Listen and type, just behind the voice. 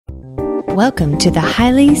Welcome to the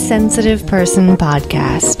Highly Sensitive Person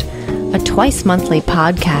Podcast, a twice-monthly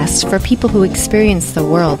podcast for people who experience the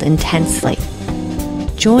world intensely.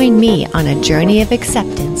 Join me on a journey of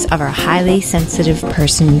acceptance of our highly sensitive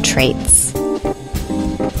person traits.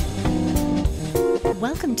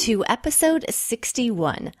 Welcome to episode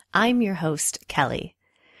 61. I'm your host, Kelly.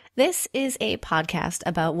 This is a podcast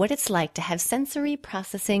about what it's like to have sensory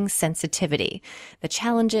processing sensitivity, the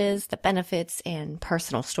challenges, the benefits, and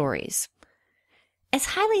personal stories. As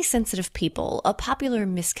highly sensitive people, a popular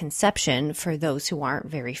misconception for those who aren't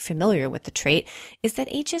very familiar with the trait is that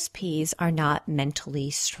HSPs are not mentally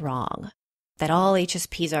strong, that all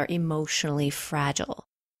HSPs are emotionally fragile.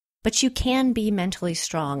 But you can be mentally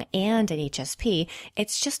strong and an HSP.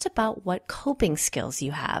 It's just about what coping skills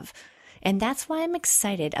you have. And that's why I'm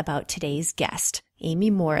excited about today's guest, Amy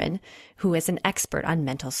Morin, who is an expert on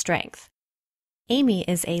mental strength. Amy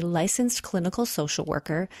is a licensed clinical social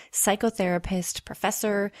worker, psychotherapist,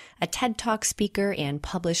 professor, a TED Talk speaker, and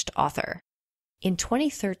published author. In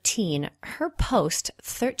 2013, her post,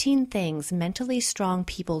 13 Things Mentally Strong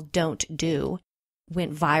People Don't Do,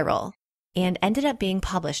 went viral and ended up being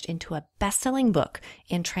published into a best-selling book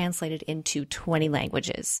and translated into 20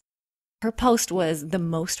 languages. Her post was the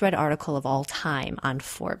most read article of all time on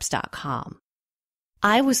Forbes.com.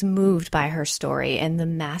 I was moved by her story and the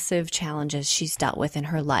massive challenges she's dealt with in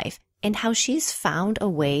her life and how she's found a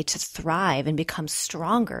way to thrive and become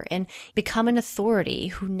stronger and become an authority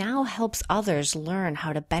who now helps others learn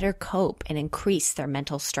how to better cope and increase their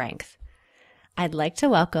mental strength. I'd like to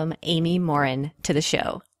welcome Amy Morin to the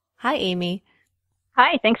show. Hi, Amy.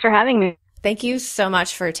 Hi, thanks for having me. Thank you so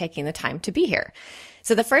much for taking the time to be here.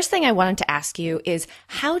 So the first thing I wanted to ask you is,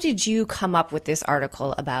 how did you come up with this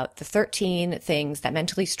article about the 13 things that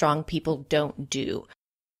mentally strong people don't do?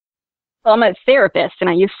 Well, I'm a therapist, and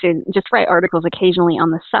I used to just write articles occasionally on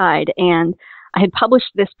the side, and I had published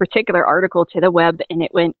this particular article to the web, and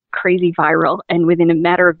it went crazy viral, and within a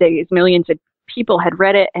matter of days, millions of people had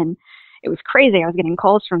read it, and it was crazy. I was getting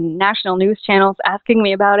calls from national news channels asking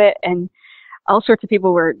me about it, and all sorts of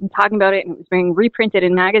people were talking about it, and it was being reprinted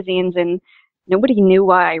in magazines, and nobody knew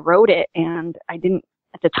why I wrote it, and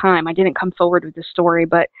at the time, I didn't come forward with the story,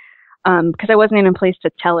 but because I wasn't in a place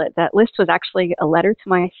to tell it. That list was actually a letter to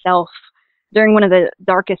myself during one of the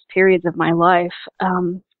darkest periods of my life.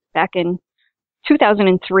 Back in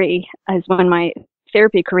 2003 is when my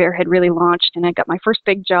therapy career had really launched, and I got my first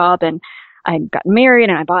big job, and I got married,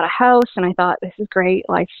 and I bought a house, and I thought, this is great,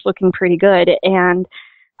 life's looking pretty good, and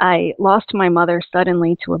I lost my mother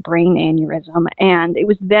suddenly to a brain aneurysm, and it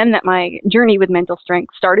was then that my journey with mental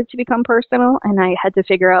strength started to become personal, and I had to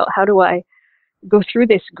figure out, how do I go through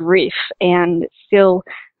this grief and still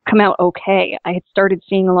come out okay? I had started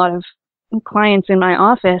seeing a lot of clients in my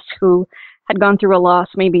office who had gone through a loss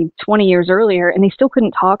maybe 20 years earlier, and they still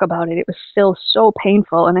couldn't talk about it. It was still so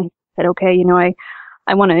painful, and I said, okay,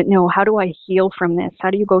 I want to know, how do I heal from this? How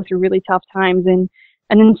do you go through really tough times and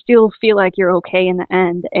then still feel like you're okay in the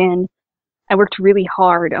end? And I worked really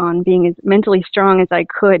hard on being as mentally strong as I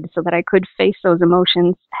could so that I could face those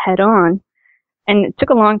emotions head on. And it took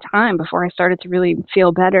a long time before I started to really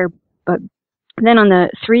feel better. But then on the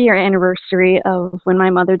 3-year anniversary of when my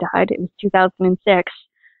mother died, it was 2006,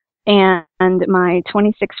 and my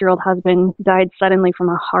 26-year-old husband died suddenly from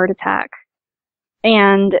a heart attack.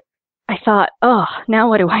 And I thought, oh, now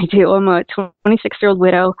what do I do? I'm a 26-year-old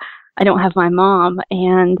widow. I don't have my mom,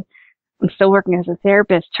 and I'm still working as a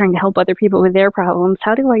therapist, trying to help other people with their problems.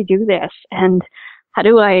 How do I do this? And how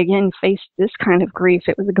do I, again, face this kind of grief?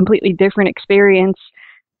 It was a completely different experience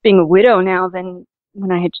being a widow now than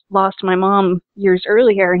when I had lost my mom years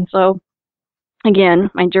earlier. And so, again,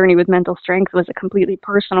 my journey with mental strength was a completely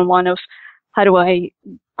personal one of, how do I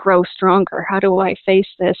grow stronger? How do I face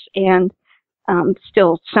this and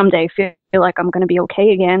still someday feel like I'm going to be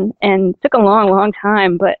okay again? And it took a long, long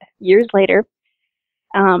time, but years later,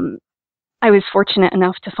 I was fortunate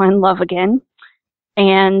enough to find love again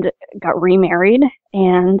and got remarried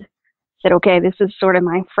and said, okay, this is sort of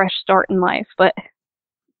my fresh start in life. But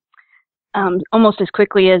almost as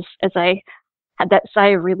quickly as I had that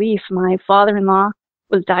sigh of relief, my father-in-law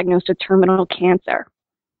was diagnosed with terminal cancer.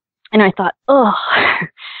 And I thought, oh,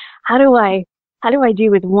 how do I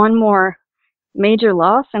deal with one more major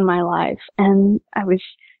loss in my life? And I was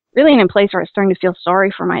really in a place where I was starting to feel sorry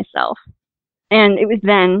for myself. And it was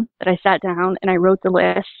then that I sat down and I wrote the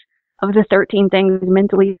list of the 13 things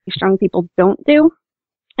mentally strong people don't do.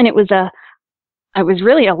 And it was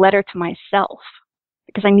really a letter to myself,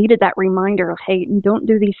 because I needed that reminder of, hey, don't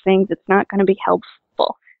do these things. It's not going to be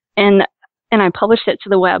helpful. And I published it to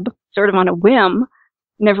the web sort of on a whim,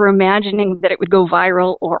 never imagining that it would go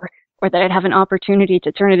viral or or that I'd have an opportunity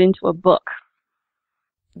to turn it into a book.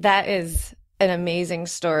 That is an amazing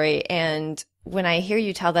story. And when I hear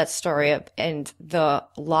you tell that story and the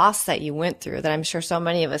loss that you went through, that I'm sure so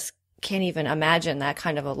many of us can't even imagine that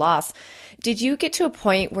kind of a loss, did you get to a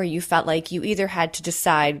point where you felt like you either had to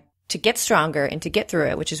decide to get stronger and to get through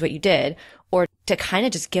it, which is what you did, or to kind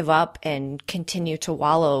of just give up and continue to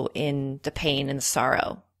wallow in the pain and the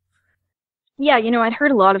sorrow? Yeah, I'd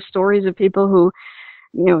heard a lot of stories of people who,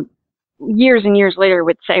 years and years later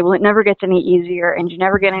would say, well, it never gets any easier and you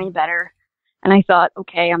never get any better. And I thought,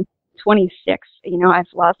 okay, I'm 26, I've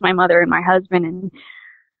lost my mother and my husband,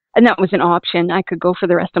 and that was an option. I could go for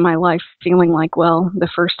the rest of my life feeling like, well, the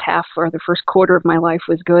first half or the first quarter of my life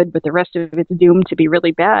was good, but the rest of it's doomed to be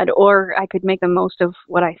really bad. Or I could make the most of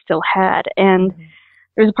what I still had. And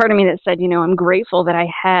there's a part of me that said, I'm grateful that I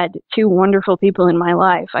had two wonderful people in my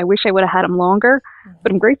life. I wish I would have had them longer,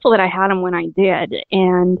 but I'm grateful that I had them when I did.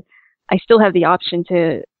 And I still have the option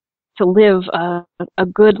to live a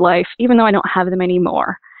good life, even though I don't have them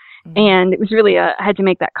anymore. And it was really I had to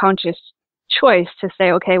make that conscious choice to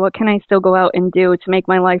say, okay, what can I still go out and do to make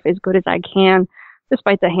my life as good as I can,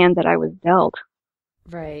 despite the hand that I was dealt.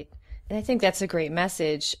 Right. And I think that's a great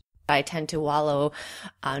message. I tend to wallow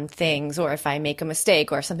on things, or if I make a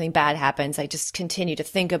mistake or if something bad happens, I just continue to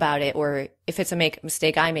think about it. Or if it's a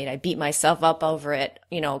mistake I made, I beat myself up over it,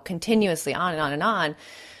 continuously on and on and on.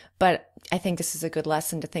 But I think this is a good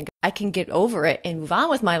lesson to think I can get over it and move on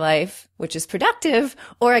with my life, which is productive,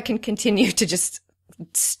 or I can continue to just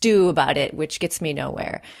stew about it, which gets me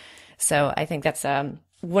nowhere. So I think that's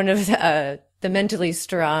one of the mentally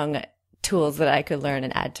strong tools that I could learn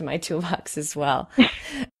and add to my toolbox as well.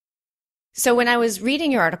 So when I was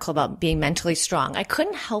reading your article about being mentally strong, I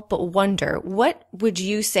couldn't help but wonder, what would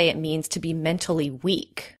you say it means to be mentally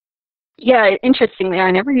weak? Yeah, interestingly,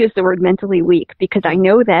 I never use the word mentally weak because I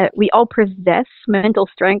know that we all possess mental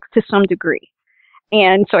strength to some degree.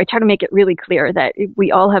 And so I try to make it really clear that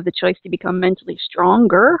we all have the choice to become mentally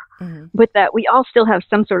stronger, but that we all still have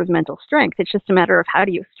some sort of mental strength. It's just a matter of how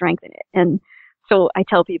do you strengthen it. And so I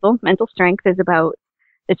tell people mental strength is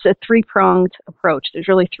it's a three-pronged approach. There's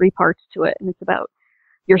really three parts to it. And it's about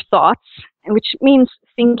your thoughts, which means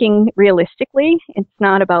thinking realistically. It's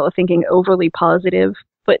not about thinking overly positive,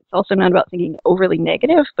 but it's also not about thinking overly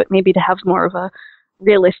negative, but maybe to have more of a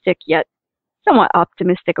realistic yet somewhat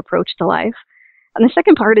optimistic approach to life. And the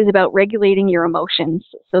second part is about regulating your emotions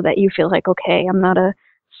so that you feel like, okay, I'm not a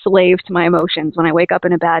slave to my emotions. When I wake up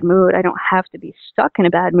in a bad mood, I don't have to be stuck in a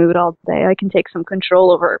bad mood all day. I can take some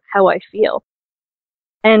control over how I feel.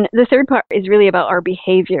 And the third part is really about our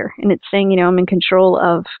behavior. And it's saying, I'm in control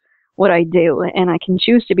of what I do and I can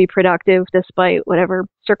choose to be productive despite whatever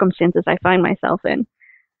circumstances I find myself in.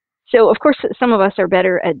 So, of course, some of us are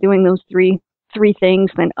better at doing those three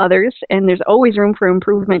things than others. And there's always room for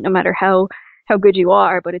improvement no matter how good you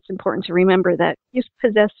are, but it's important to remember that you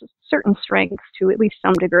possess certain strengths to at least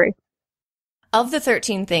some degree. Of the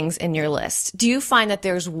 13 things in your list, do you find that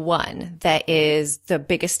there's one that is the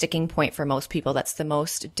biggest sticking point for most people, that's the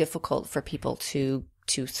most difficult for people to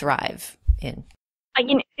thrive in?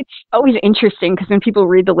 It's always interesting because when people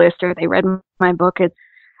read the list or they read my book,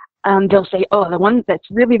 they'll say, oh, the one that's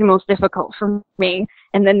really the most difficult for me,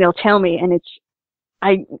 and then they'll tell me, and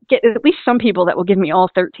I get at least some people that will give me all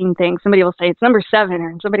 13 things. Somebody will say it's number 7,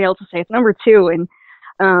 and somebody else will say it's number 2. And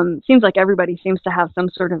seems like everybody seems to have some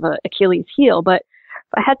sort of a Achilles heel. But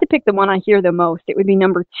if I had to pick the one I hear the most, it would be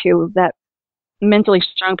number 2, that mentally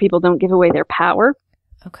strong people don't give away their power.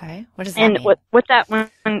 Okay. What does that mean? And what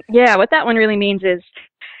that one really means is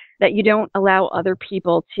that you don't allow other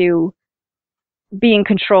people to be in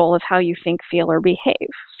control of how you think, feel, or behave.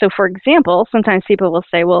 So, for example, sometimes people will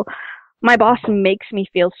say, well, my boss makes me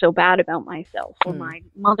feel so bad about myself, or my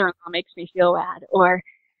mother-in-law makes me feel bad, or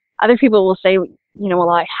other people will say, well,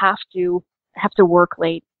 I have to work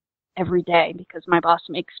late every day because my boss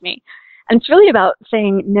makes me. And it's really about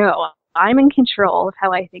saying, no, I'm in control of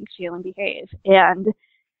how I think, feel, and behave. And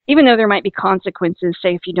even though there might be consequences,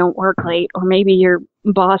 say if you don't work late, or maybe your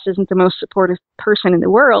boss isn't the most supportive person in the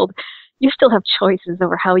world, you still have choices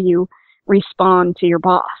over how you respond to your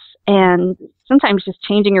boss. And sometimes just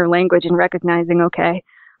changing your language and recognizing, okay,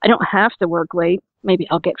 I don't have to work late. Maybe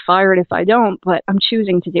I'll get fired if I don't, but I'm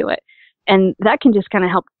choosing to do it. And that can just kind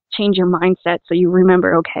of help change your mindset so you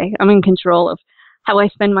remember, okay, I'm in control of how I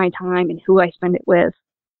spend my time and who I spend it with.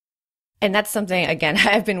 And that's something, again,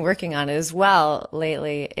 I've been working on as well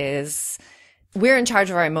lately, is we're in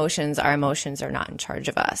charge of our emotions. Our emotions are not in charge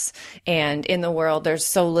of us. And in the world, there's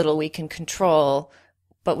so little we can control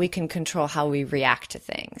but we can control how we react to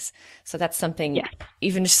things. So that's something,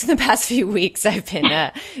 even just in the past few weeks, I've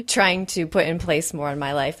been trying to put in place more in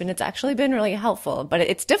my life. And it's actually been really helpful. But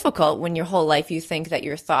it's difficult when your whole life you think that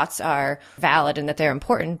your thoughts are valid and that they're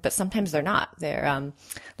important, but sometimes they're not. They're,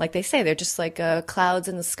 like they say, they're just like clouds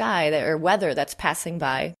in the sky or weather that's passing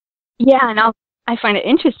by. Yeah, and I find it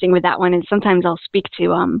interesting with that one is sometimes I'll speak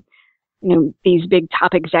to these big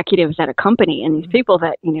top executives at a company, and these people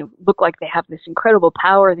that, look like they have this incredible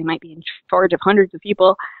power. They might be in charge of hundreds of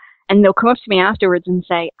people, and they'll come up to me afterwards and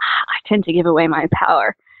say, I tend to give away my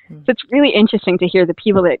power. So it's really interesting to hear the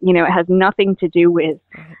people that, it has nothing to do with,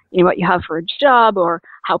 what you have for a job or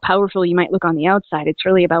how powerful you might look on the outside. It's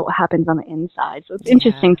really about what happens on the inside. So it's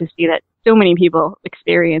interesting to see that so many people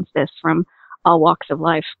experience this from all walks of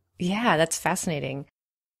life. Yeah, that's fascinating.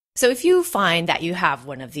 So if you find that you have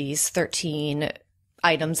one of these 13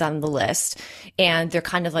 items on the list and they're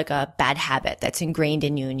kind of like a bad habit that's ingrained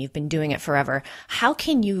in you and you've been doing it forever, how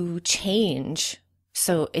can you change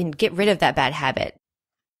and get rid of that bad habit?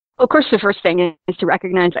 Of course, the first thing is to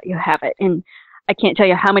recognize that you have it. And I can't tell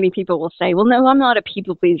you how many people will say, well, no, I'm not a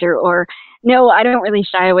people pleaser, or no, I don't really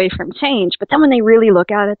shy away from change. But then when they really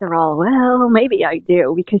look at it, they're all, well, maybe I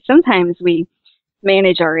do. Because sometimes we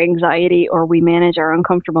manage our anxiety or we manage our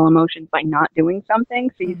uncomfortable emotions by not doing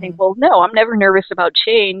something. So you think, well, no, I'm never nervous about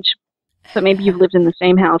change. But maybe you've lived in the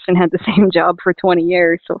same house and had the same job for 20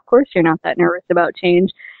 years. So of course you're not that nervous about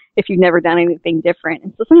change if you've never done anything different.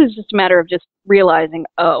 And so sometimes it's just a matter of just realizing,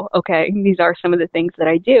 oh, okay, these are some of the things that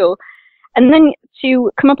I do. And then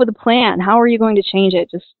to come up with a plan. How are you going to change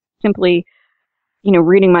it? Just simply,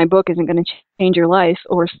 reading my book isn't going to change your life,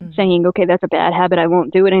 or saying, okay, that's a bad habit, I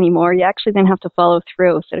won't do it anymore. You actually then have to follow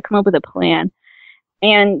through. So to come up with a plan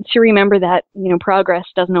and to remember that, progress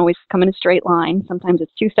doesn't always come in a straight line. Sometimes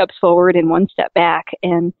it's 2 steps forward and 1 step back,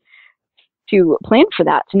 and to plan for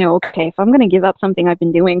that, to know, okay, if I'm going to give up something I've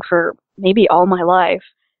been doing for maybe all my life,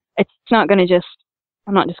 I'm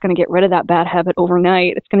not just going to get rid of that bad habit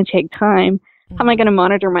overnight. It's going to take time. How am I going to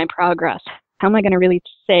monitor my progress? How am I going to really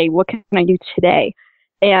say, what can I do today?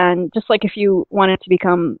 And just like if you wanted to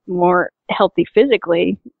become more healthy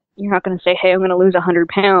physically, you're not going to say, hey, I'm going to lose 100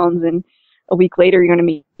 pounds and a week later you're going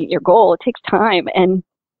to meet your goal. It takes time. And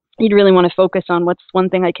you'd really want to focus on what's one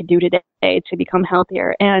thing I could do today to become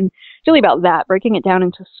healthier. And it's really about that, breaking it down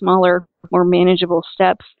into smaller, more manageable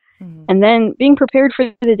steps. And then being prepared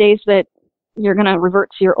for the days that you're going to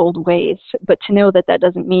revert to your old ways. But to know that that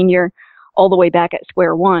doesn't mean you're all the way back at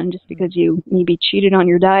square one. Just because you maybe cheated on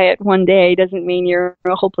your diet one day doesn't mean you're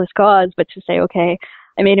a hopeless cause, but to say, okay,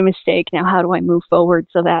 I made a mistake. Now how do I move forward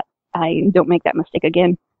so that I don't make that mistake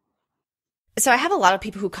again? So I have a lot of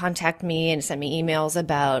people who contact me and send me emails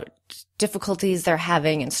about difficulties they're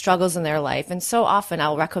having and struggles in their life. And so often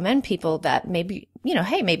I'll recommend people that maybe,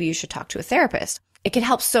 hey, maybe you should talk to a therapist. It can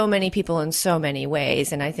help so many people in so many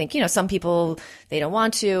ways. And I think, some people, they don't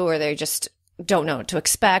want to, or they just don't know what to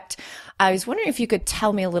expect. I was wondering if you could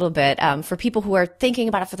tell me a little bit, for people who are thinking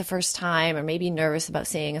about it for the first time or maybe nervous about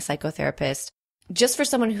seeing a psychotherapist, just for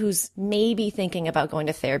someone who's maybe thinking about going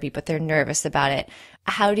to therapy, but they're nervous about it,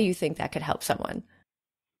 how do you think that could help someone?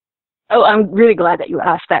 Oh, I'm really glad that you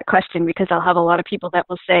asked that question, because I'll have a lot of people that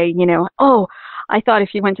will say, oh, I thought if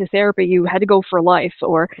you went to therapy, you had to go for life,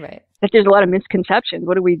 or that there's a lot of misconceptions.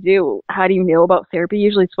 What do we do? How do you know about therapy?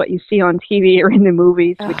 Usually it's what you see on TV or in the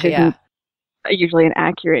movies, which isn't usually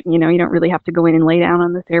inaccurate. You don't really have to go in and lay down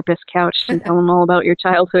on the therapist's couch and tell them all about your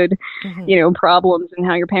childhood, problems and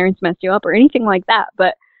how your parents messed you up or anything like that.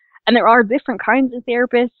 And there are different kinds of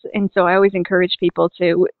therapists. And so I always encourage people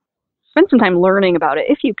to spend some time learning about it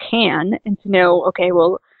if you can, and to know, okay,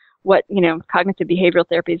 well, what, cognitive behavioral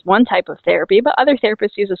therapy is one type of therapy, but other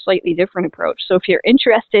therapists use a slightly different approach. So if you're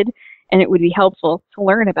interested and it would be helpful to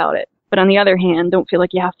learn about it, but on the other hand, don't feel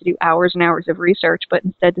like you have to do hours and hours of research, but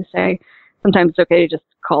instead to say, sometimes it's okay to just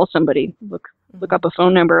call somebody, look up a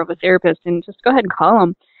phone number of a therapist and just go ahead and call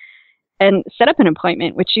them and set up an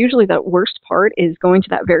appointment, which usually the worst part is going to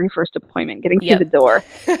that very first appointment, getting through the door.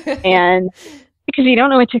 And because you don't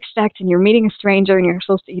know what to expect and you're meeting a stranger and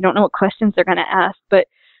you don't know what questions they're going to ask, but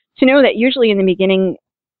to know that usually in the beginning,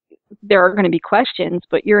 there are going to be questions,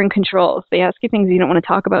 but you're in control. If they ask you things you don't want to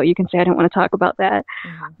talk about, you can say, I don't want to talk about that.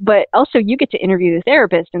 But also you get to interview the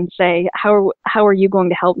therapist and say, how are you going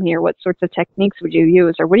to help me? Or what sorts of techniques would you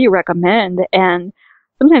use? Or what do you recommend? And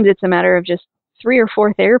sometimes it's a matter of just 3 or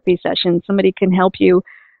 4 therapy sessions. Somebody can help you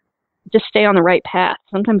just stay on the right path.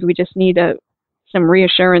 Sometimes we just need some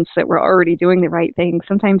reassurance that we're already doing the right thing.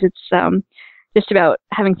 Sometimes it's just about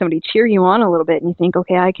having somebody cheer you on a little bit and you think,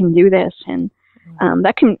 okay, I can do this. And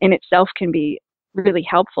that can in itself can be really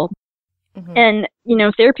helpful. And,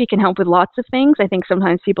 therapy can help with lots of things. I think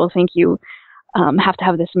sometimes people think you have to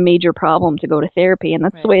have this major problem to go to therapy. And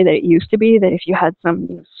that's the way that it used to be, that if you had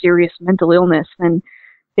some serious mental illness, then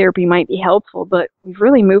therapy might be helpful. But we've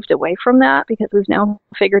really moved away from that because we've now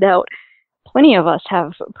figured out plenty of us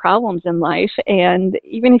have problems in life. And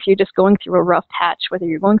even if you're just going through a rough patch, whether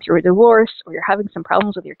you're going through a divorce or you're having some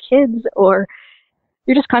problems with your kids or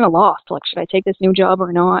you're just kind of lost, like, should I take this new job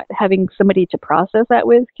or not? Having somebody to process that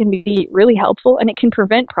with can be really helpful, and it can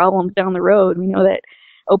prevent problems down the road. We know that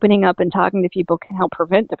opening up and talking to people can help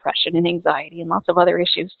prevent depression and anxiety and lots of other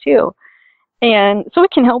issues too. And so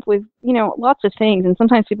it can help with, lots of things. And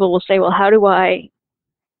sometimes people will say, well,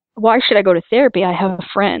 why should I go to therapy? I have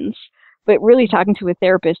friends. But really talking to a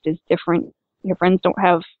therapist is different. Your friends don't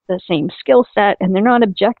have the same skill set, and they're not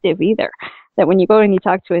objective either. That when you go and you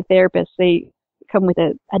talk to a therapist, they come with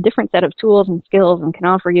a different set of tools and skills and can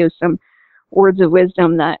offer you some words of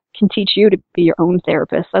wisdom that can teach you to be your own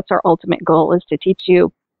therapist. That's our ultimate goal, is to teach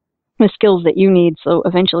you the skills that you need so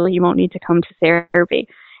eventually you won't need to come to therapy.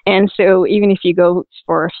 And so even if you go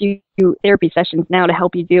for a few therapy sessions now to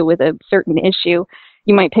help you deal with a certain issue,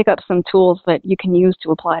 you might pick up some tools that you can use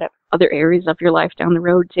to apply to other areas of your life down the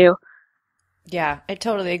road too. Yeah, I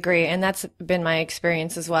totally agree. And that's been my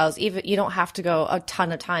experience as well. Is even you don't have to go a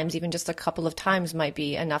ton of times, even just a couple of times might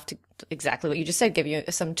be enough to, exactly what you just said, give you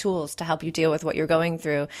some tools to help you deal with what you're going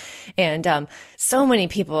through. And so many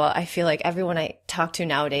people, I feel like everyone I talk to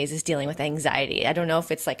nowadays is dealing with anxiety. I don't know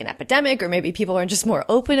if it's like an epidemic or maybe people are just more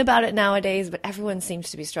open about it nowadays, but everyone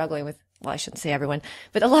seems to be struggling with, well, I shouldn't say everyone,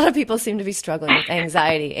 but a lot of people seem to be struggling with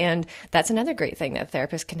anxiety. And that's another great thing that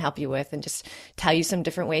therapists can help you with, and just tell you some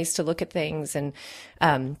different ways to look at things and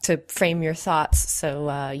to frame your thoughts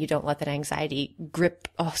so you don't let that anxiety grip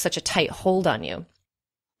such a tight hold on you.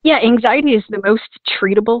 Yeah, anxiety is the most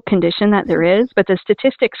treatable condition that there is, but the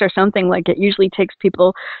statistics are something like it usually takes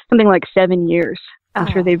people something like 7 years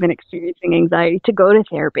after they've been experiencing anxiety to go to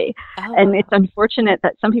therapy. And it's unfortunate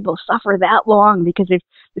that some people suffer that long, because if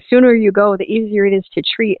the sooner you go, the easier it is to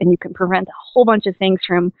treat, and you can prevent a whole bunch of things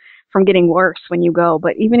from getting worse when you go.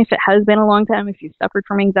 But even if it has been a long time, if you've suffered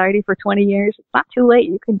from anxiety for 20 years, it's not too late.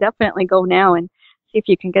 You can definitely go now and see if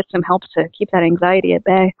you can get some help to keep that anxiety at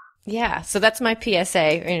bay. Yeah. So that's my PSA,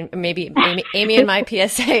 and maybe Amy and my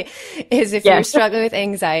PSA is, if you're struggling with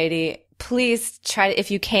anxiety, please try to,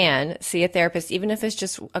 if you can, see a therapist, even if it's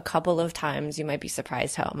just a couple of times. You might be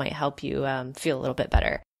surprised how it might help you feel a little bit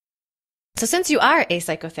better. So since you are a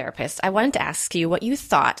psychotherapist, I wanted to ask you what you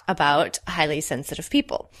thought about highly sensitive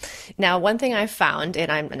people. Now, one thing I found,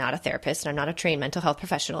 and I'm not a therapist and I'm not a trained mental health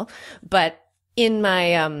professional, but in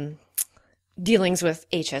my dealings with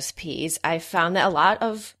HSPs, I found that a lot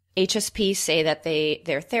of HSPs say that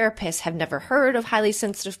their therapists have never heard of highly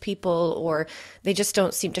sensitive people, or they just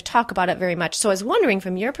don't seem to talk about it very much. So I was wondering,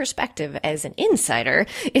 from your perspective as an insider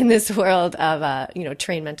in this world of a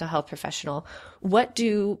trained mental health professional, what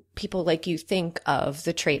do people like you think of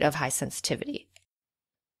the trait of high sensitivity?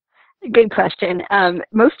 Good question.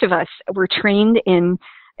 Most of us were trained in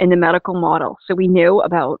the medical model, so we know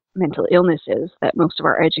about mental illnesses. That most of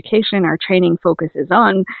our education, our training focuses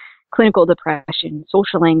on clinical depression,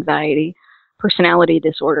 social anxiety, personality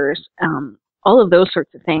disorders, all of those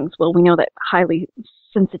sorts of things. Well, we know that highly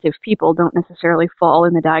sensitive people don't necessarily fall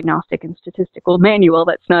in the diagnostic and statistical manual.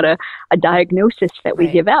 That's not a diagnosis that we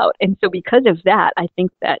give out. And so because of that, I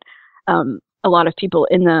think that a lot of people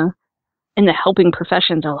in the helping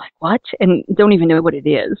professions are like, what? And don't even know what it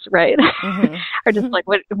is, right? Mm-hmm. Are just like,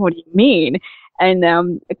 what do you mean? And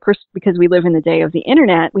of course, because we live in the day of the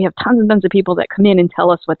internet, we have tons and tons of people that come in and tell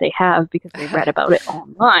us what they have because they read about it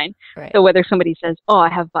online. Right. So whether somebody says, oh, I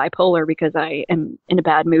have bipolar because I am in a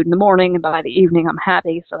bad mood in the morning and by the evening I'm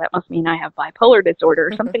happy, so that must mean I have bipolar disorder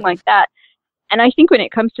or something like that. And I think when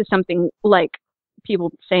it comes to something like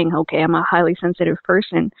people saying, okay, I'm a highly sensitive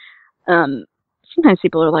person, sometimes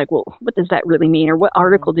people are like, well, what does that really mean? Or what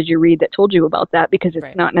article did you read that told you about that? Because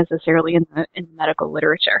it's not necessarily in the medical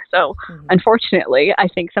literature. So unfortunately, I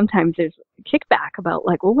think sometimes there's kickback about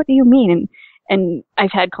like, well, what do you mean? And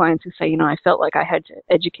I've had clients who say, I felt like I had to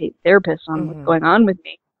educate therapists on what's going on with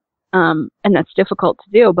me. And that's difficult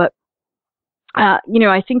to do. But,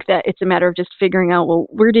 I think that it's a matter of just figuring out, well,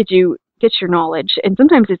 where did you get your knowledge? And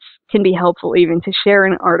sometimes it can be helpful even to share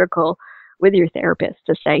an article with your therapist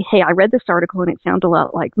to say, hey, I read this article and it sounds a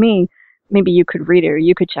lot like me. Maybe you could read it, or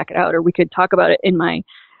you could check it out, or we could talk about it in my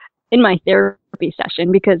therapy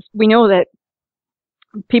session, because we know that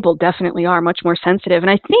people definitely are much more sensitive. And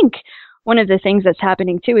I think one of the things that's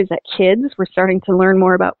happening too is that we're starting to learn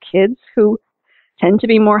more about kids who tend to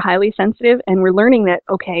be more highly sensitive. And we're learning that,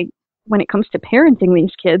 okay, when it comes to parenting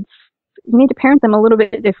these kids, you need to parent them a little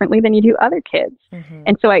bit differently than you do other kids.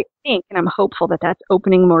 And so I think, and I'm hopeful that that's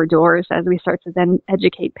opening more doors as we start to then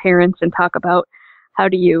educate parents and talk about how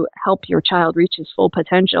do you help your child reach his full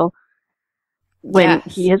potential when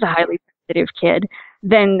he is a highly sensitive kid.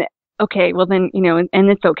 Then, okay, well then, and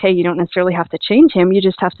it's okay. You don't necessarily have to change him. You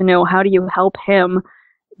just have to know, how do you help him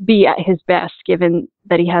be at his best given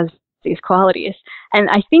that he has these qualities. And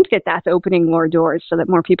I think that that's opening more doors so that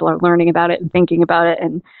more people are learning about it and thinking about it.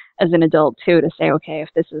 And as an adult too, to say, okay, if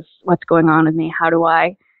this is what's going on with me, how do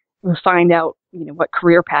I find out, what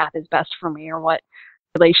career path is best for me or what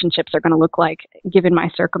relationships are going to look like given my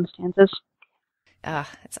circumstances.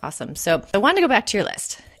 It's awesome. So I wanted to go back to your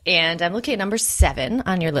list, and I'm looking at number 7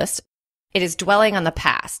 on your list. It is dwelling on the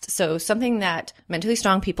past. So something that mentally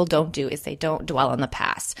strong people don't do is they don't dwell on the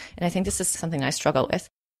past. And I think this is something I struggle with.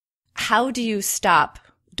 How do you stop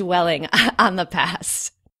dwelling on the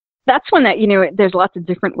past? That's one that, there's lots of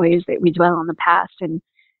different ways that we dwell on the past. And,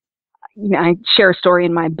 I share a story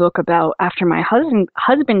in my book about after my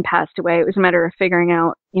husband passed away, it was a matter of figuring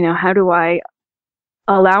out, how do I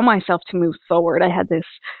allow myself to move forward? I had this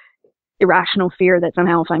irrational fear that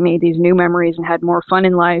somehow if I made these new memories and had more fun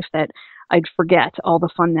in life, that I'd forget all the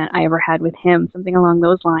fun that I ever had with him, something along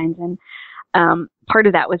those lines. And part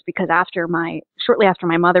of that was because shortly after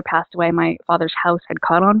my mother passed away, my father's house had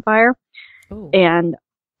caught on fire. Ooh. And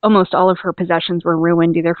almost all of her possessions were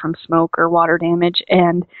ruined either from smoke or water damage.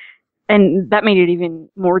 And that made it even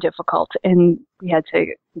more difficult. And we had to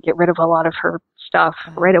get rid of a lot of her stuff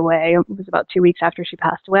right away. It was about 2 weeks after she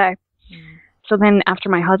passed away. So then after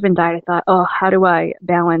my husband died, I thought, how do I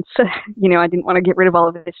balance? I didn't want to get rid of all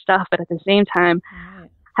of this stuff, but at the same time,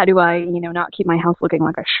 how do I, not keep my house looking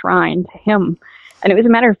like a shrine to him? And it was a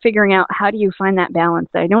matter of figuring out, how do you find that balance?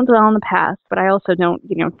 I don't dwell on the past, but I also don't,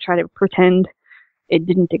 try to pretend it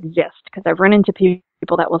didn't exist. Because I've run into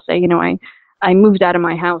people that will say, I moved out of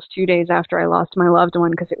my house 2 days after I lost my loved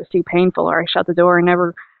one because it was too painful, or I shut the door and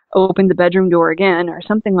never opened the bedroom door again, or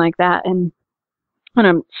something like that. And on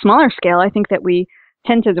a smaller scale, I think that we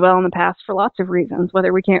tend to dwell on the past for lots of reasons,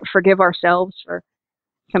 whether we can't forgive ourselves for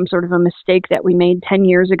some sort of a mistake that we made 10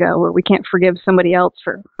 years ago, or we can't forgive somebody else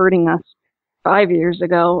for hurting us 5 years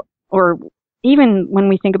ago, or even when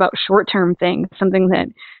we think about short-term things, something that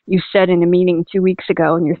you said in a meeting 2 weeks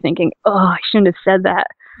ago and you're thinking, I shouldn't have said that.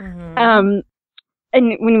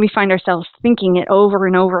 And when we find ourselves thinking it over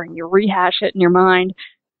and over and you rehash it in your mind,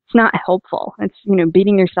 it's not helpful. It's,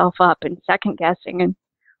 beating yourself up and second guessing and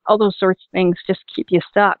all those sorts of things just keep you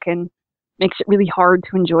stuck and makes it really hard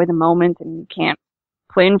to enjoy the moment, and you can't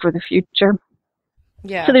plan for the future.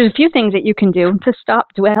 Yeah. So there's a few things that you can do to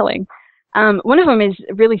stop dwelling. One of them is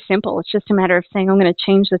really simple. It's just a matter of saying, I'm going to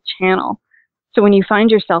change the channel. So when you find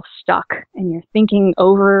yourself stuck and you're thinking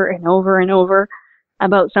over and over and over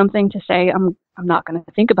about something, to say, I'm not going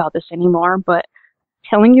to think about this anymore, but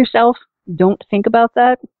telling yourself, don't think about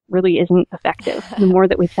that, really isn't effective. The more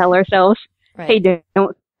that we tell ourselves, hey,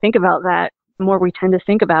 don't think about that, the more we tend to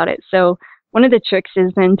think about it. So one of the tricks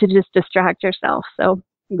is then to just distract yourself. So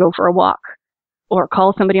go for a walk or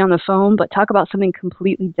call somebody on the phone, but talk about something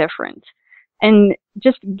completely different. And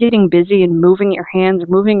just getting busy and moving your hands,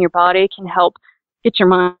 moving your body can help get your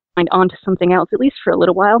mind onto something else, at least for a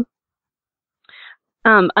little while.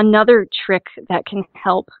 Another trick that can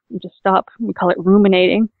help you to stop, we call it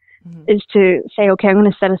ruminating, is to say, okay, I'm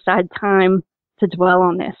going to set aside time to dwell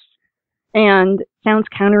on this. And it sounds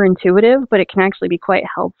counterintuitive, but it can actually be quite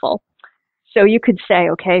helpful. So you could say,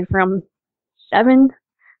 okay, from 7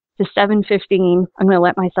 to 7:15, I'm going to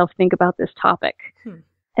let myself think about this topic.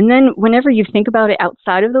 And then whenever you think about it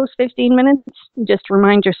outside of those 15 minutes, just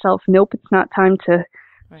remind yourself, nope, it's not time to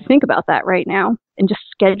think about that right now. And just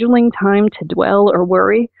scheduling time to dwell or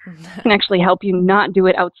worry can actually help you not do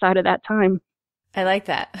it outside of that time. I like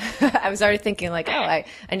that. I was already thinking I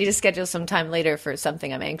need to schedule some time later for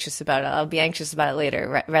something I'm anxious about. I'll be anxious about it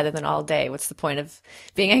later rather than all day. What's the point of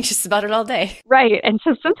being anxious about it all day? Right. And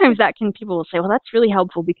so sometimes people will say, well, that's really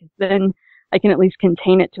helpful because then I can at least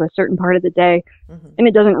contain it to a certain part of the day and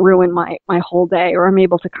it doesn't ruin my whole day, or I'm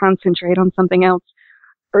able to concentrate on something else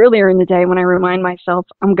earlier in the day when I remind myself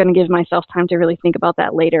I'm going to give myself time to really think about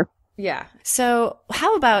that later. Yeah. So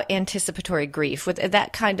how about anticipatory grief? Would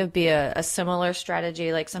that kind of be a similar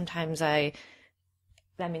strategy? Like sometimes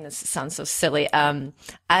this sounds so silly.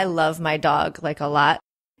 I love my dog a lot,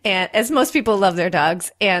 and as most people love their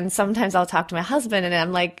dogs. And sometimes I'll talk to my husband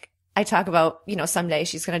and I talk about, someday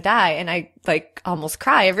she's going to die, and I almost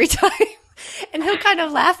cry every time. And he'll kind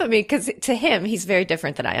of laugh at me because to him, he's very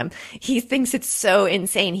different than I am. He thinks it's so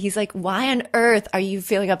insane. He's like, why on earth are you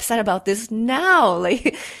feeling upset about this now?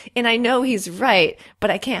 Like, and I know he's right,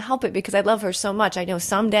 but I can't help it because I love her so much. I know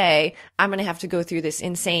someday I'm going to have to go through this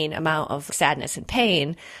insane amount of sadness and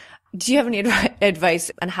pain. Do you have any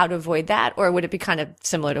advice on how to avoid that? Or would it be kind of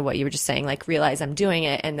similar to what you were just saying, like realize I'm doing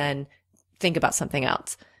it and then think about something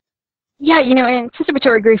else? Yeah,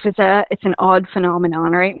 anticipatory grief it's an odd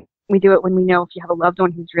phenomenon, right? We do it when we know if you have a loved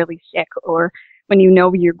one who's really sick, or when you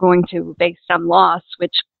know you're going to face some loss,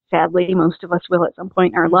 which sadly most of us will at some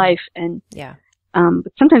point in our life. And yeah,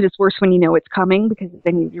 but sometimes it's worse when you know it's coming because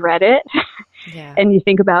then you dread it, yeah, and you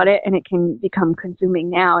think about it, and it can become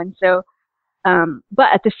consuming now. And so,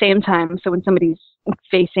 but at the same time, so when somebody's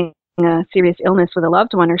facing a serious illness with a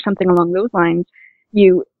loved one or something along those lines,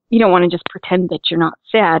 you don't want to just pretend that you're not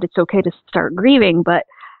sad. It's okay to start grieving, but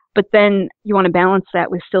then you want to balance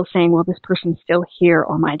that with still saying, well, this person's still here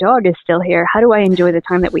or my dog is still here. How do I enjoy the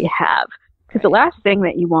time that we have? Because the last thing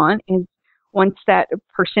that you want is once that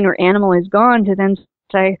person or animal is gone to then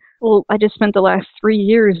say, well, I just spent the last 3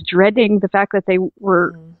 years dreading the fact that they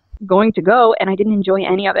were going to go and I didn't enjoy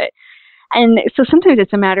any of it. And so sometimes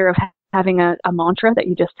it's a matter of having a mantra that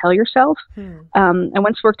you just tell yourself. I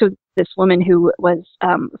once worked with this woman who was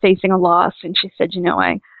facing a loss, and she said,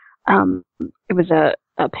 it was a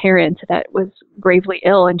parent that was gravely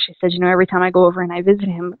ill, and she said, every time I go over and I visit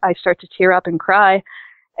him, I start to tear up and cry,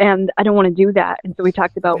 and I don't want to do that. And so we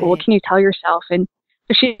talked about, well, what can you tell yourself? And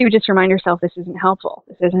so she would just remind herself, this isn't helpful,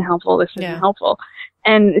 this isn't helpful, this isn't helpful.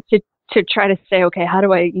 And to try to say, okay, how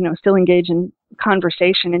do I, still engage in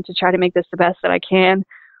conversation and to try to make this the best that I can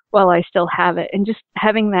while I still have it. And just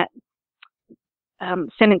having that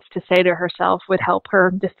sentence to say to herself would help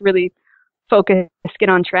her just really focus, get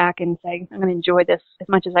on track and say, I'm going to enjoy this as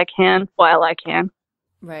much as I can while I can.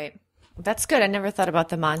 Right. That's good. I never thought about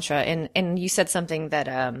the mantra. And you said something that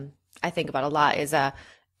I think about a lot is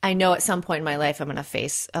I know at some point in my life I'm going to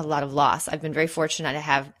face a lot of loss. I've been very fortunate to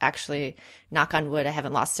have actually, knock on wood, I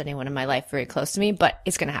haven't lost anyone in my life very close to me, but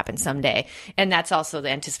it's going to happen someday. And that's also the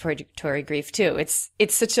anticipatory grief too. It's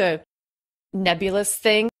such a nebulous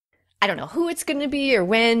thing. I don't know who it's going to be or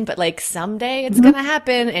when, but like someday it's going to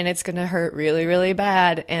happen and it's going to hurt really, really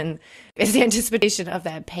bad. And it's the anticipation of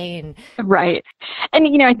that pain. Right. And,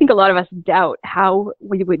 I think a lot of us doubt how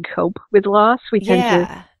we would cope with loss. We tend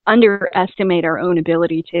to underestimate our own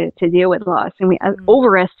ability to deal with loss. And we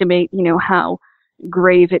overestimate, how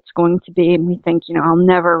grave it's going to be. And we think, I'll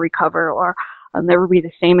never recover or I'll never be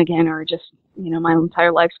the same again or just, my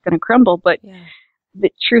entire life's going to crumble. But the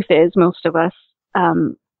truth is most of us,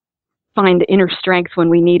 find the inner strength when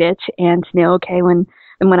we need it and to know, okay, when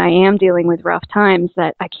I am dealing with rough times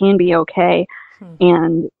that I can be okay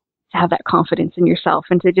and to have that confidence in yourself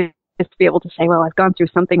and to just be able to say, well, I've gone through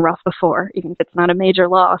something rough before, even if it's not a major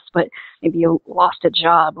loss, but maybe you lost a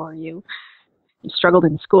job or you struggled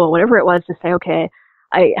in school, whatever it was, to say, okay,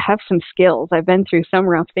 I have some skills. I've been through some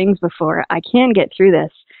rough things before. I can get through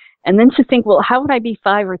this. And then to think, well, how would I be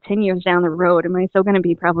 5 or 10 years down the road? Am I still going to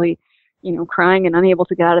be probably crying and unable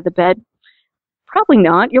to get out of the bed? Probably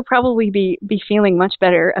not. You'll probably be feeling much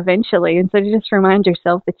better eventually. And so to just remind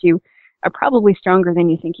yourself that you are probably stronger than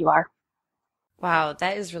you think you are. Wow,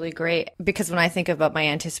 that is really great. Because when I think about my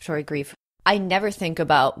anticipatory grief, I never think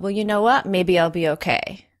about, well, you know what? Maybe I'll be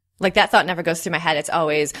okay. Like that thought never goes through my head. It's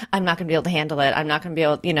always, I'm not going to be able to handle it. I'm not going to be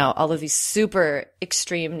able, all of these super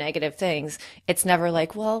extreme negative things. It's never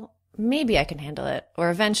like, well, maybe I can handle it.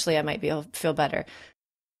 Or eventually I might be able to feel better.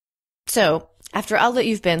 So after all that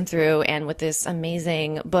you've been through and with this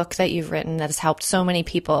amazing book that you've written that has helped so many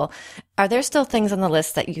people, are there still things on the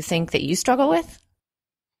list that you think that you struggle with?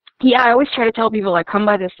 Yeah, I always try to tell people I come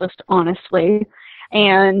by this list honestly.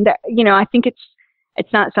 And, I think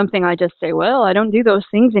it's not something I just say, well, I don't do those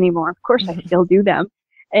things anymore. Of course, I still do them.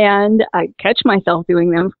 And I catch myself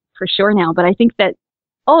doing them for sure now. But I think that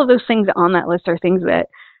all of those things on that list are things that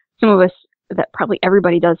some of us, that probably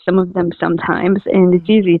everybody does some of them sometimes. And it's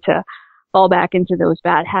easy to fall back into those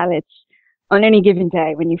bad habits on any given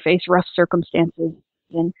day when you face rough circumstances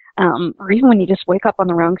and, or even when you just wake up on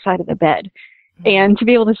the wrong side of the bed. And to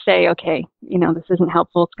be able to say, okay, this isn't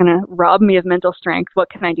helpful. It's going to rob me of mental strength. What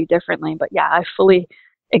can I do differently? But yeah, I fully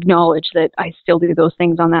acknowledge that I still do those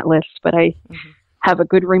things on that list, but I have a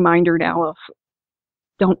good reminder now of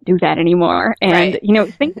don't do that anymore. And,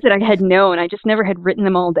 things that I had known, I just never had written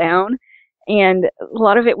them all down. And a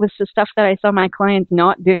lot of it was the stuff that I saw my clients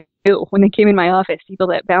not do when they came in my office, people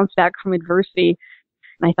that bounced back from adversity.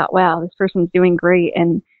 And I thought, wow, this person's doing great.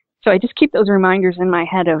 And so I just keep those reminders in my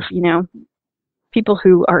head of, people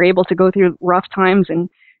who are able to go through rough times and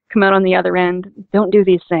come out on the other end, don't do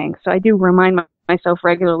these things. So I do remind myself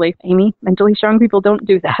regularly, Amy, mentally strong people don't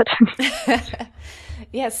do that.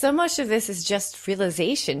 Yeah, so much of this is just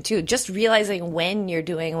realization too. Just realizing when you're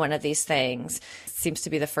doing one of these things seems to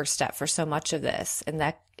be the first step for so much of this. And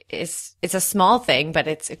that is, it's a small thing, but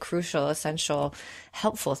it's a crucial, essential,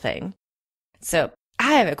 helpful thing. So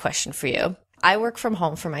I have a question for you. I work from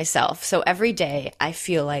home for myself. So every day I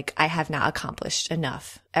feel like I have not accomplished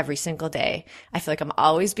enough every single day. I feel like I'm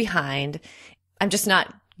always behind. I'm just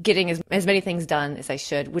not getting as many things done as I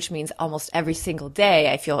should, which means almost every single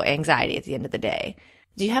day I feel anxiety at the end of the day.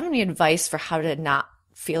 Do you have any advice for how to not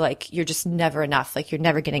feel like you're just never enough, like you're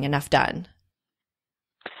never getting enough done?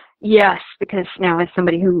 Yes, because now as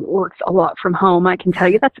somebody who works a lot from home, I can tell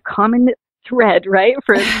you that's a common thread, right?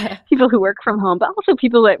 For people who work from home, but also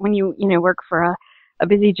people that when you work for a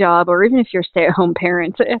busy job, or even if you're a stay-at-home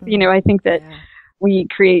parent, I think that we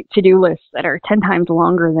create to-do lists that are 10 times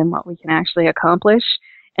longer than what we can actually accomplish.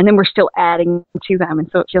 And then we're still adding to them. And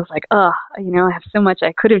so it feels like, I have so much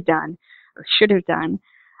I could have done or should have done.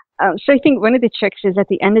 So I think one of the tricks is at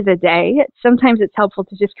the end of the day, sometimes it's helpful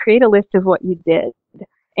to just create a list of what you did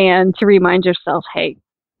and to remind yourself, hey,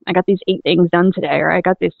 I got these 8 things done today, or I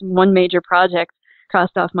got this one major project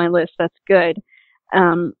crossed off my list. That's good.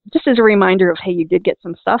 Just as a reminder of, hey, you did get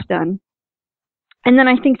some stuff done. And then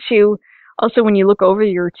I think too, also when you look over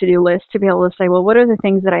your to-do list, to be able to say, well, what are the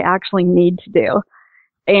things that I actually need to do?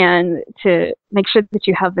 And to make sure that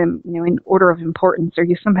you have them, in order of importance, or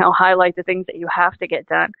you somehow highlight the things that you have to get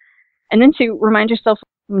done. And then to remind yourself,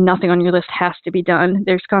 nothing on your list has to be done.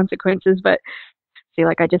 There's consequences, but see,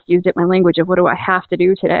 like I just used it, my language of what do I have to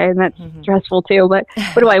do today? And that's stressful too, but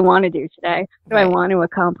what do I want to do today? What do I want to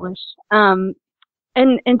accomplish? And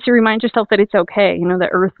to remind yourself that it's okay. The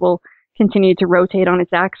earth will continue to rotate on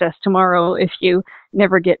its axis tomorrow if you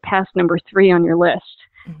never get past number 3 on your list.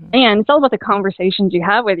 And it's all about the conversations you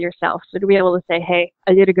have with yourself. So to be able to say, hey,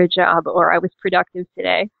 I did a good job, or I was productive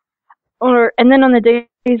today. And then on the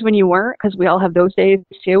days when you weren't, because we all have those days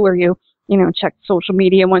too, where you checked social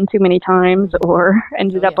media one too many times, or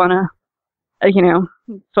ended up on a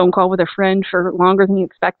phone call with a friend for longer than you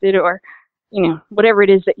expected, or, whatever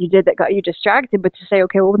it is that you did that got you distracted, but to say,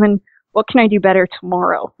 okay, well then what can I do better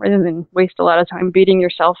tomorrow, rather than waste a lot of time beating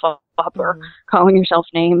yourself up or calling yourself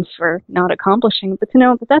names for not accomplishing, but to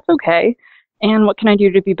know that that's okay. And what can I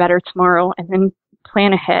do to be better tomorrow? And then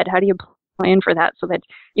plan ahead. How do you plan for that so that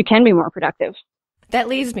you can be more productive? That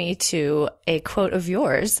leads me to a quote of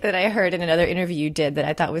yours that I heard in another interview you did that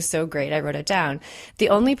I thought was so great. I wrote it down. The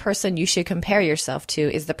only person you should compare yourself to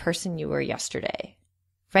is the person you were yesterday.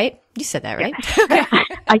 Right? You said that, right? Okay.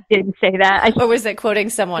 I did say that. Or was it quoting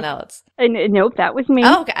someone else? Nope, that was me.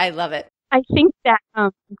 Oh, okay. I love it. I think that,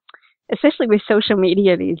 especially with social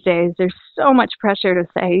media these days, there's so much pressure to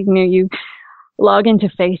say, you log into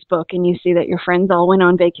Facebook and you see that your friends all went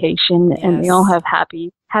on vacation and they all have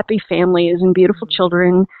happy families and beautiful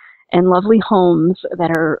children and lovely homes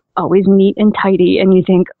that are always neat and tidy. And you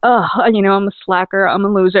think, I'm a slacker, I'm a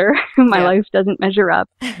loser. My life doesn't measure up.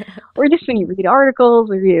 Or just when you read articles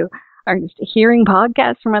or you are just hearing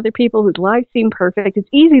podcasts from other people whose lives seem perfect, it's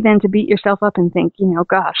easy then to beat yourself up and think,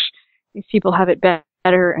 gosh, these people have it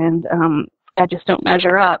better and I just don't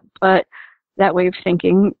measure up. But that way of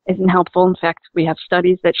thinking isn't helpful. In fact, we have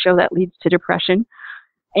studies that show that leads to depression.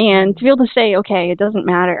 And to be able to say, okay, it doesn't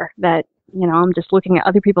matter that, I'm just looking at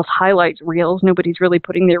other people's highlights reels. Nobody's really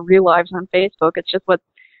putting their real lives on Facebook. It's just what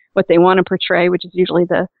they want to portray, which is usually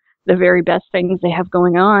the very best things they have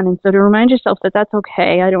going on. And so to remind yourself that that's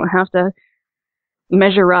okay. I don't have to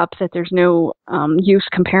measure up, that there's no use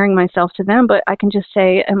comparing myself to them, but I can just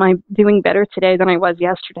say, am I doing better today than I was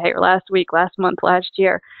yesterday or last week, last month, last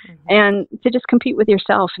year? And to just compete with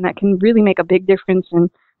yourself. And that can really make a big difference in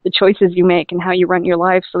the choices you make and how you run your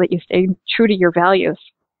life so that you stay true to your values.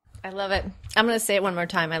 I love it. I'm going to say it one more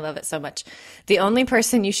time. I love it so much. The only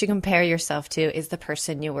person you should compare yourself to is the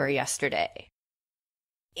person you were yesterday.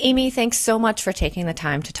 Amy, thanks so much for taking the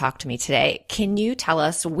time to talk to me today. Can you tell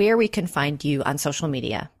us where we can find you on social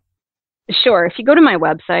media? Sure. If you go to my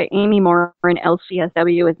website, Amy Morin,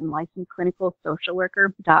 LCSW, is in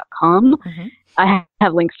licensed.clinicalsocialworker.com. I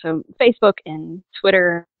have links to Facebook and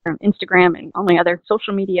Twitter, and Instagram, and all my other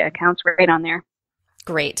social media accounts right on there.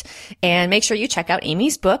 Great. And make sure you check out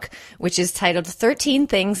Amy's book, which is titled 13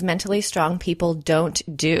 Things Mentally Strong People Don't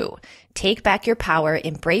Do. Take back your power,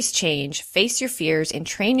 embrace change, face your fears, and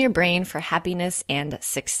train your brain for happiness and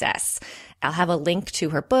success. I'll have a link to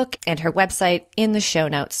her book and her website in the show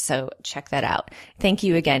notes, so check that out. Thank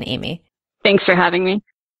you again, Amy. Thanks for having me.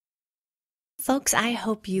 Folks, I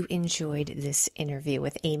hope you enjoyed this interview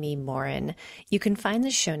with Amy Morin. You can find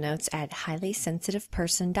the show notes at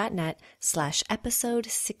highlysensitiveperson.net/episode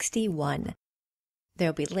 61.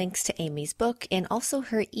 There'll be links to Amy's book and also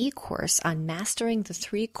her e-course on mastering the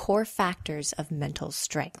 3 core factors of mental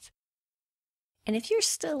strength. And if you're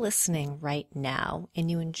still listening right now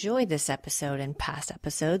and you enjoyed this episode and past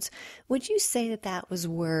episodes, would you say that was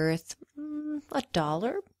worth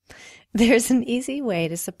 $1? There's an easy way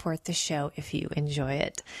to support the show if you enjoy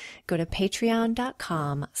it. Go to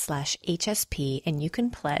patreon.com/HSP and you can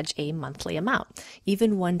pledge a monthly amount.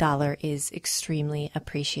 Even $1 is extremely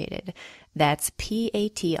appreciated. That's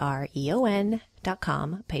patreon.com,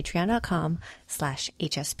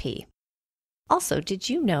 patreon.com/HSP. Also, did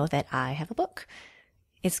you know that I have a book?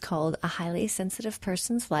 It's called A Highly Sensitive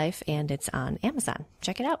Person's Life and it's on Amazon.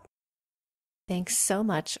 Check it out. Thanks so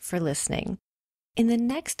much for listening. In the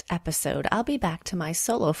next episode, I'll be back to my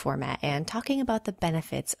solo format and talking about the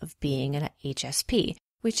benefits of being an HSP,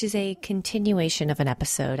 which is a continuation of an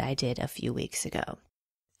episode I did a few weeks ago.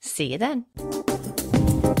 See you then.